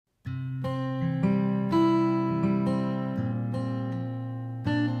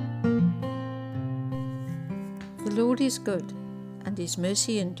The Lord is good, and His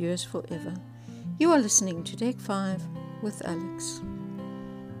mercy endures forever. You are listening to Take 5 with Alex.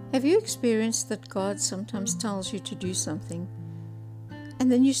 Have you experienced that God sometimes tells you to do something,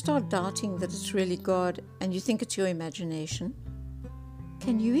 and then you start doubting that it's really God, and you think it's your imagination?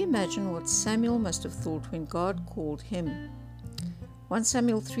 Can you imagine what Samuel must have thought when God called him? 1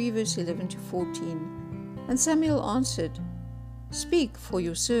 Samuel 3 verse 11 to 14. And Samuel answered, "Speak, for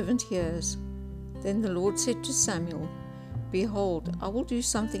your servant hears." Then the Lord said to Samuel, "Behold, I will do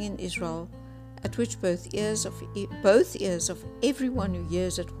something in Israel, at which both ears of everyone who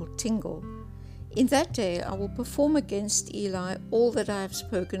hears it will tingle. In that day I will perform against Eli all that I have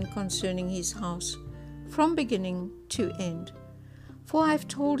spoken concerning his house, from beginning to end. For I have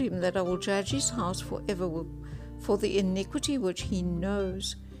told him that I will judge his house forever for the iniquity which he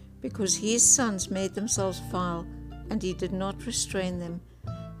knows, because his sons made themselves vile, and he did not restrain them.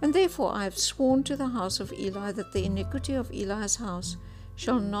 And therefore I have sworn to the house of Eli that the iniquity of Eli's house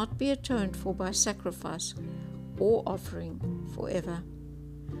shall not be atoned for by sacrifice or offering forever."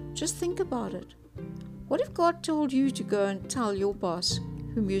 Just think about it. What if God told you to go and tell your boss,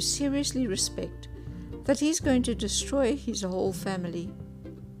 whom you seriously respect, that he's going to destroy his whole family?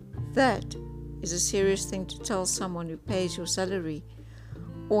 That is a serious thing to tell someone who pays your salary,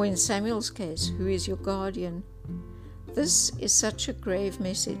 or in Samuel's case, who is your guardian. This is such a grave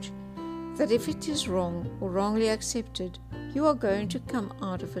message that if it is wrong or wrongly accepted, you are going to come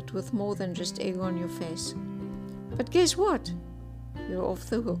out of it with more than just egg on your face. But guess what? You're off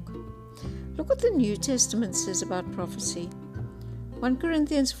the hook. Look what the New Testament says about prophecy. 1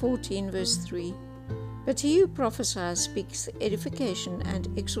 Corinthians 14 verse 3. "But he who prophesies speaks edification and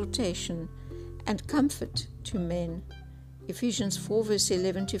exhortation and comfort to men." Ephesians 4 verse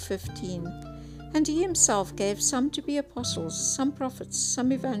 11 to 15. "And he himself gave some to be apostles, some prophets,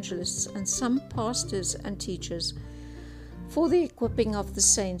 some evangelists, and some pastors and teachers, for the equipping of the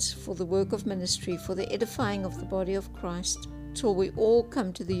saints, for the work of ministry, for the edifying of the body of Christ, till we all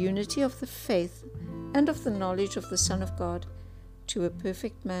come to the unity of the faith and of the knowledge of the Son of God, to a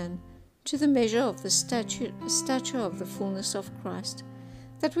perfect man, to the measure of the stature of the fullness of Christ,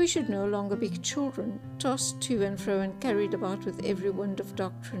 that we should no longer be children, tossed to and fro and carried about with every wind of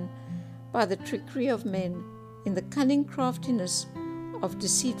doctrine, by the trickery of men, in the cunning craftiness of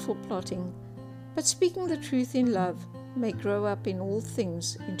deceitful plotting, but speaking the truth in love, may grow up in all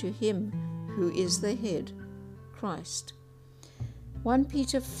things into Him who is the head, Christ." 1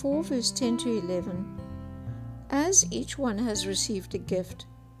 Peter 4 verse 10 to 11. "As each one has received a gift,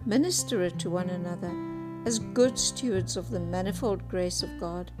 minister it to one another, as good stewards of the manifold grace of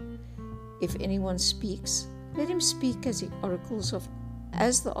God. If anyone speaks, let him speak as the oracles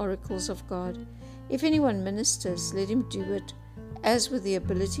of God. If anyone ministers, let him do it as with the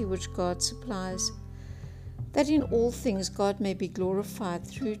ability which God supplies, that in all things God may be glorified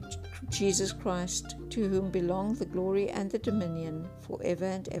through Jesus Christ, to whom belong the glory and the dominion forever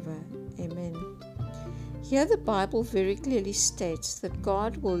and ever. Amen." Here the Bible very clearly states that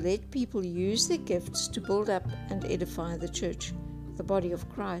God will let people use their gifts to build up and edify the church, the body of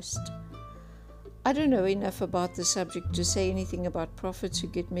Christ. I don't know enough about the subject to say anything about prophets who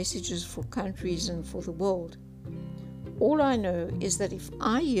get messages for countries and for the world. All I know is that if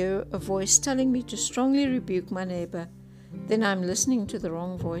I hear a voice telling me to strongly rebuke my neighbor, then I'm listening to the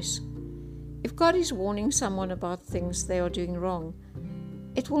wrong voice. If God is warning someone about things they are doing wrong,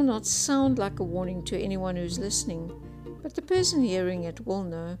 it will not sound like a warning to anyone who's listening, but the person hearing it will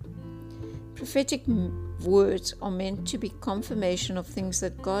know. Prophetic words are meant to be confirmation of things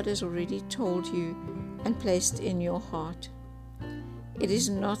that God has already told you and placed in your heart. It is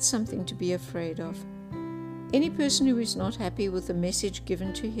not something to be afraid of. Any person who is not happy with the message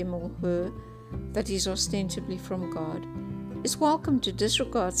given to him or her that is ostensibly from God is welcome to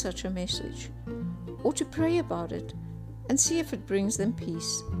disregard such a message, or to pray about it and see if it brings them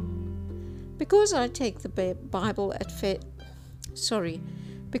peace. Because I take the Bible at face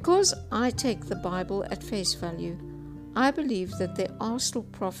value, I believe that there are still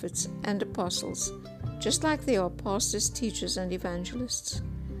prophets and apostles, just like there are pastors, teachers, and evangelists.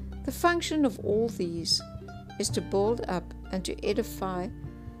 The function of all these is to build up and to edify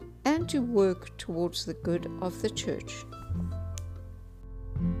and to work towards the good of the church.